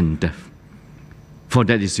 sin, and death. For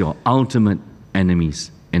that is your ultimate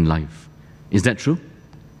enemies in life. Is that true?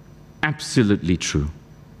 Absolutely true.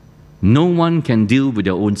 No one can deal with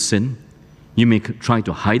their own sin. You may try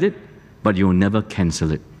to hide it, but you will never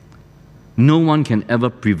cancel it. No one can ever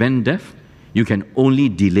prevent death. You can only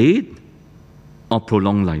delay it or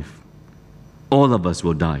prolong life. All of us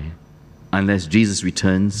will die unless Jesus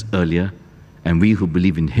returns earlier and we who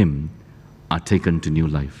believe in Him are taken to new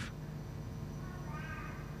life.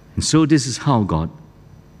 And so this is how God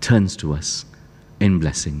turns to us in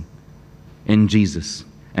blessing, in Jesus.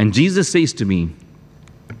 And Jesus says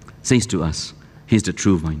to us, He's the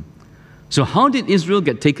true vine. So how did Israel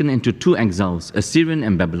get taken into two exiles, Assyrian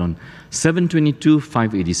and Babylon, 722,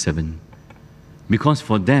 587? Because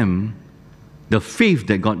for them, the faith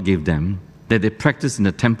that God gave them, that they practiced in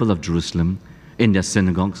the temple of Jerusalem, in their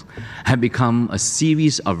synagogues, had become a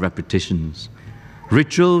series of repetitions.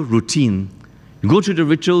 Ritual, routine. You go through the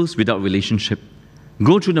rituals without relationship.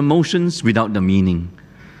 Go through the motions without the meaning.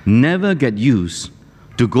 Never get used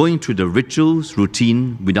to going through the rituals,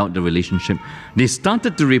 routine, without the relationship. They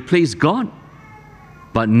started to replace God,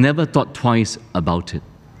 but never thought twice about it.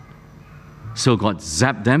 So God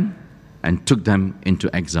zapped them and took them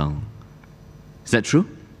into exile. Is that true?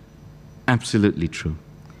 Absolutely true.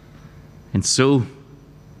 And so,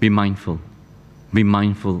 be mindful. Be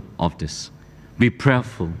mindful of this. Be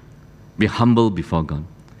prayerful. Be humble before God.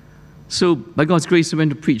 So, by God's grace, I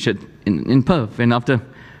went to preach in Perth, and after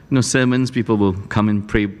sermons, people will come and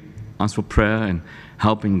pray, ask for prayer and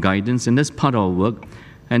help and guidance, and that's part of our work.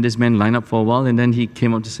 And this man lined up for a while, and then he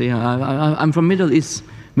came up to say, I'm from Middle East.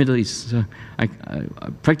 I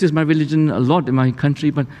practice my religion a lot in my country,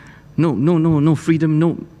 but no freedom,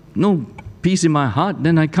 no peace in my heart.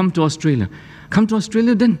 Then I come to Australia.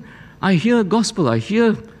 Then I hear gospel, I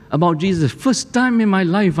hear about Jesus. First time in my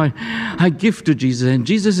life, I give to Jesus, and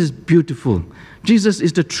Jesus is beautiful. Jesus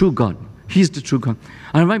is the true God. He's the true God.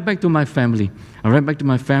 I write back to my family.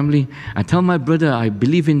 I tell my brother I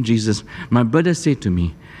believe in Jesus. My brother said to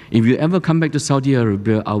me, if you ever come back to Saudi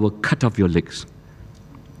Arabia, I will cut off your legs.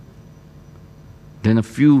 Then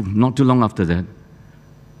not too long after that,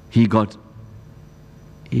 he got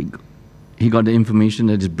the information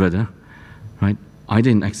that his brother, right, either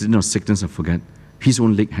in accident or sickness, I forget, his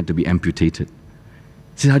own leg had to be amputated.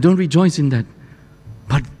 He said, I don't rejoice in that,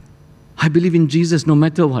 but I believe in Jesus no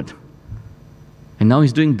matter what. And now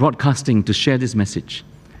he's doing broadcasting to share this message.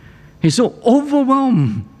 He's so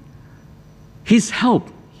overwhelmed. His help,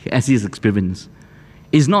 as he's experienced,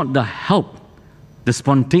 is not the help, the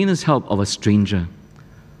spontaneous help of a stranger.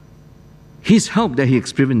 His help that he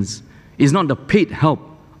experienced is not the paid help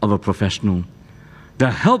of a professional.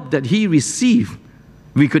 The help that he received,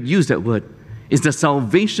 we could use that word, is the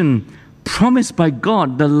salvation promised by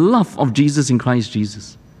God, the love of Jesus in Christ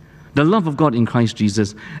Jesus. The love of God in Christ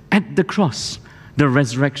Jesus at the cross, the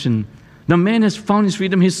resurrection. The man has found his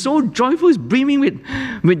freedom. He's so joyful, he's brimming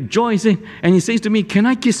with joy. And he says to me, can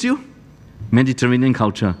I kiss you? Mediterranean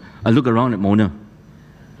culture. I look around at Mona.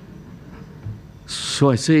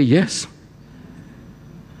 So I say, yes.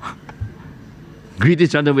 Greet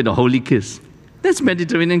each other with a holy kiss. That's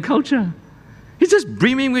Mediterranean culture. He's just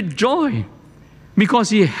brimming with joy because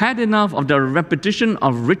he had enough of the repetition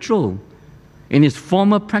of ritual in his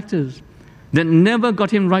former practice that never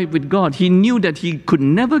got him right with God. He knew that he could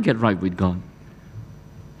never get right with God.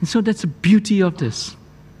 And so that's the beauty of this.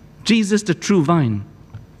 Jesus, the true vine.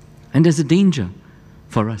 And there's a danger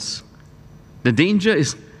for us. The danger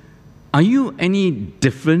is, are you any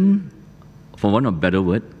different, for want of a better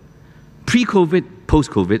word? Pre-COVID,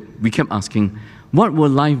 post-COVID, we kept asking, what will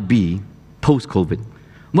life be post-COVID?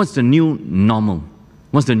 What's the new normal?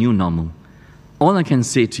 What's the new normal? All I can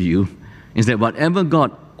say to you is that whatever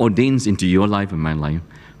God ordains into your life and my life,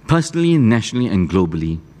 personally, nationally, and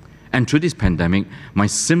globally, and through this pandemic, my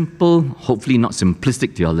simple, hopefully not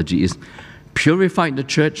simplistic theology is, purify the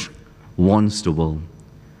church, warns the world.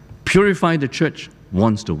 Purify the church,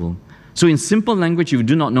 warns the world. So in simple language, if you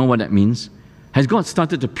do not know what that means, has God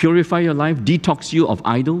started to purify your life, detox you of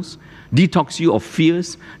idols, detox you of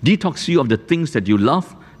fears, detox you of the things that you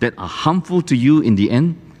love that are harmful to you in the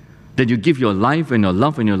end, that you give your life and your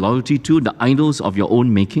love and your loyalty to, the idols of your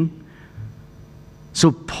own making?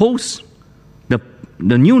 So post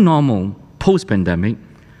the new normal, post-pandemic,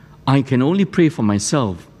 I can only pray for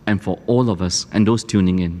myself and for all of us and those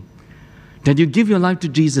tuning in, that you give your life to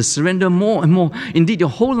Jesus, surrender more and more, indeed your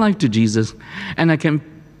whole life to Jesus. And I can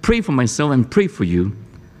pray for myself and pray for you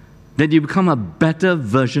that you become a better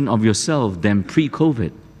version of yourself than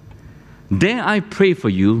pre-COVID. Dare I pray for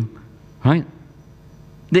you, right?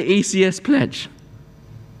 The ACS pledge.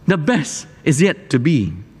 The best is yet to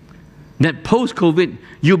be. That post-COVID,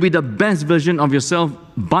 you'll be the best version of yourself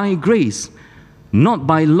by grace, not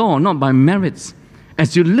by law, not by merits,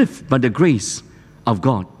 as you live by the grace of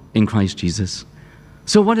God in Christ Jesus.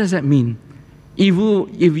 So what does that mean? If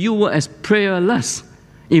you were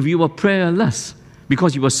prayerless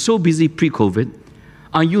because you were so busy pre-COVID,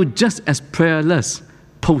 are you just as prayerless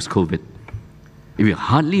post-COVID? If you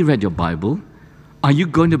hardly read your Bible, Are you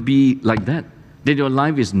going to be like that? That your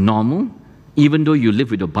life is normal, even though you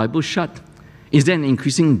live with your Bible shut? Is there an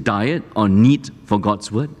increasing diet or need for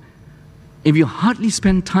God's Word? If you hardly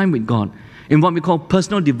spend time with God in what we call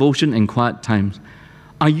personal devotion and quiet times,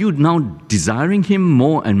 are you now desiring Him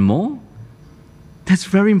more and more? That's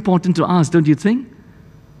very important to ask, don't you think?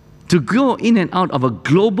 To go in and out of a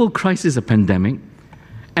global crisis, a pandemic,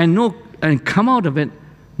 and come out of it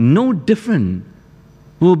no different,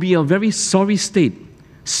 will be a very sorry state,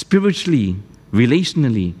 spiritually,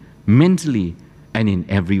 relationally, mentally, and in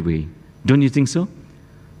every way. Don't you think so?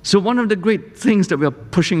 So one of the great things that we are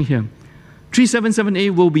pushing here,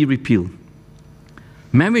 377A will be repealed.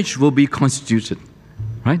 Marriage will be constituted,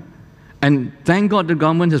 right? And thank God the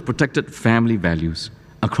government has protected family values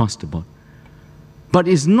across the board. But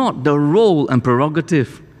it's not the role and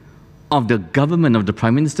prerogative of the government, of the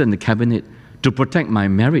Prime Minister and the Cabinet to protect my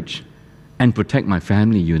marriage and protect my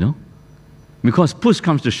family, you know. Because push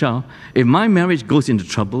comes to shove, if my marriage goes into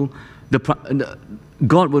trouble,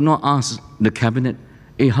 God will not ask the Cabinet,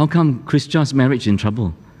 hey, how come Christia's marriage in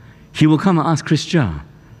trouble? He will come and ask Christia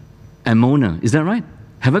and Mona. Is that right?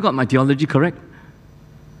 Have I got my theology correct?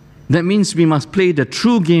 That means we must play the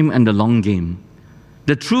true game and the long game.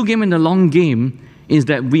 The true game and the long game is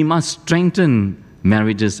that we must strengthen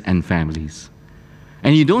marriages and families.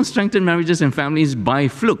 And you don't strengthen marriages and families by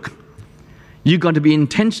fluke. You've got to be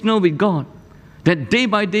intentional with God. That day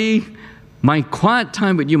by day, my quiet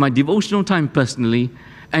time with you, my devotional time personally,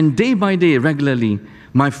 and day by day, regularly,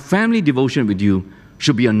 my family devotion with you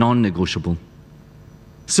should be a non-negotiable.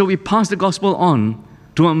 So we pass the gospel on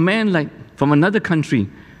to a man from another country,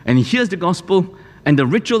 and he hears the gospel, and the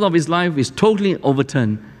ritual of his life is totally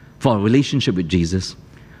overturned for a relationship with Jesus.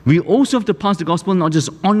 We also have to pass the gospel not just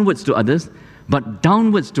onwards to others, but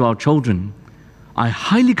downwards to our children. I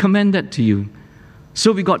highly commend that to you.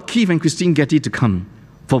 So we got Keith and Christine Getty to come.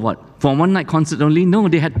 For what? For a one-night concert only? No,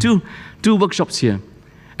 they had two workshops here.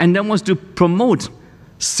 And that was to promote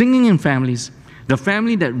singing in families, the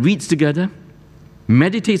family that reads together,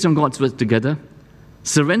 meditates on God's word together,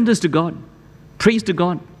 surrenders to God, prays to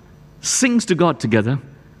God, sings to God together.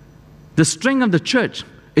 The strength of the church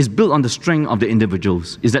is built on the strength of the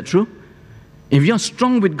individuals. Is that true? If you're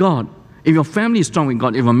strong with God, if your family is strong with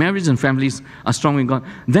God, if your marriages and families are strong with God,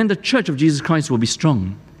 then the church of Jesus Christ will be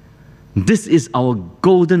strong. This is our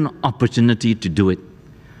golden opportunity to do it.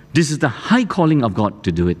 This is the high calling of God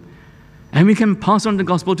to do it. And we can pass on the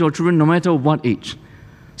gospel to our children no matter what age.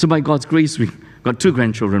 So by God's grace, we got 2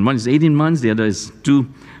 grandchildren. One is 18 months, the other is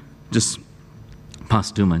just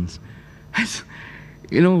past 2 months.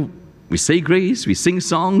 You know, we say grace, we sing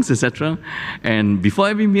songs, etc. And before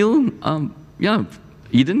every meal,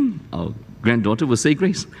 Eden, our granddaughter, will say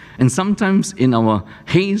grace. And sometimes in our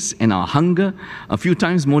haste and our hunger, a few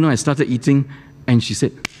times Mona has started eating, and she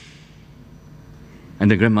said,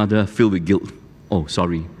 and the grandmother filled with guilt, oh,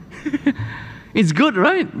 sorry. It's good,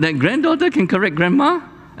 right? That granddaughter can correct grandma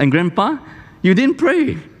and grandpa. You didn't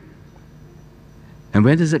pray. And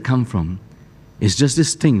where does it come from? It's just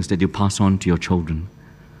these things that you pass on to your children.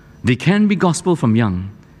 They can be gospel from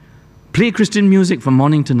young. Play Christian music from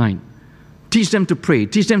morning to night. Teach them to pray.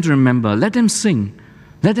 Teach them to remember. Let them sing.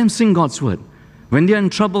 Let them sing God's word. When they are in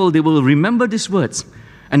trouble, they will remember these words.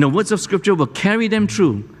 And the words of Scripture will carry them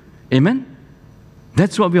through. Amen?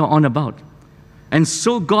 That's what we are on about. And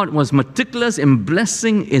so God was meticulous in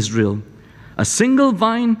blessing Israel. A single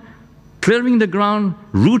vine, clearing the ground,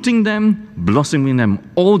 rooting them, blossoming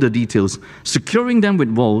them, all the details, securing them with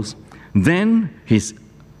walls. Then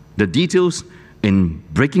the details in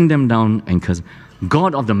breaking them down and cursing.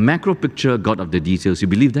 God of the macro picture, God of the details. You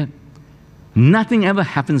believe that? Nothing ever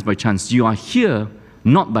happens by chance. You are here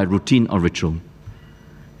not by routine or ritual.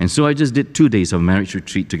 And so I just did 2 days of marriage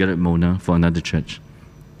retreat together with Mona for another church.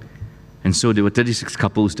 And so there were 36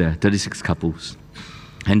 couples there, 36 couples.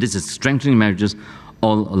 And this is strengthening marriages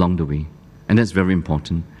all along the way. And that's very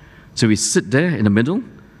important. So we sit there in the middle.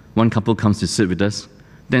 One couple comes to sit with us.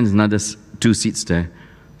 Then there's another 2 seats there.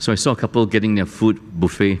 So I saw a couple getting their food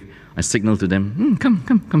buffet. I signaled to them,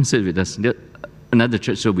 come sit with us. They're another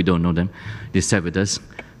church, so we don't know them. They sat with us,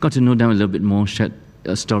 got to know them a little bit more, shared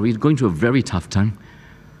a story, going through a very tough time.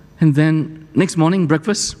 And then next morning,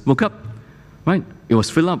 breakfast, woke up, right? It was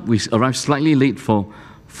filled up. We arrived slightly late for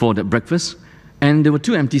the breakfast. And there were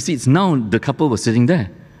 2 empty seats. Now the couple was sitting there,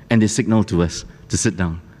 and they signaled to us to sit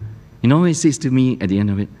down. You know what it says to me at the end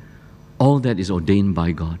of it? All that is ordained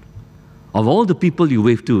by God. Of all the people you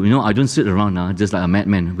wave to, I don't sit around just like a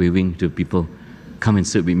madman waving to people, come and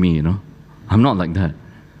sit with me, I'm not like that.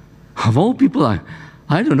 Of all people, I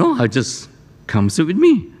don't know, I just come sit with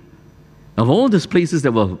me. Of all those places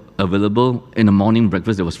that were available in the morning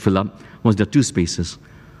breakfast that was filled up, was there 2 spaces.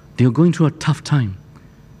 They were going through a tough time.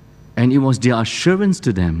 And it was their assurance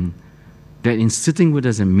to them that in sitting with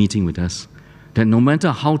us and meeting with us, that no matter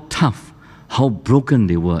how tough, how broken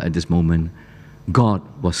they were at this moment, God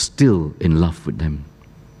was still in love with them.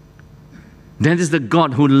 That is the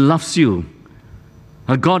God who loves you,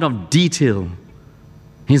 a God of detail.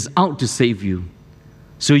 He's out to save you.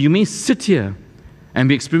 So you may sit here and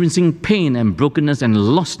be experiencing pain and brokenness and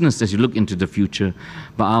lostness as you look into the future,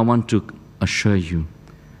 but I want to assure you,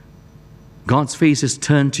 God's face is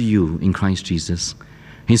turned to you in Christ Jesus.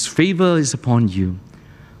 His favor is upon you.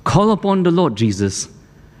 Call upon the Lord Jesus,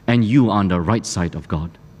 and you are on the right side of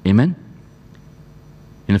God. Amen?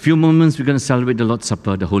 In a few moments, we're going to celebrate the Lord's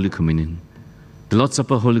Supper, the Holy Communion. The Lord's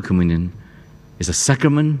Supper, Holy Communion, is a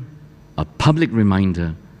sacrament, a public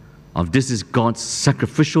reminder of this is God's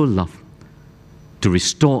sacrificial love to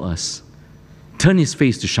restore us, turn His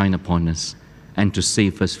face to shine upon us, and to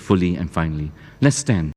save us fully and finally. Let's stand.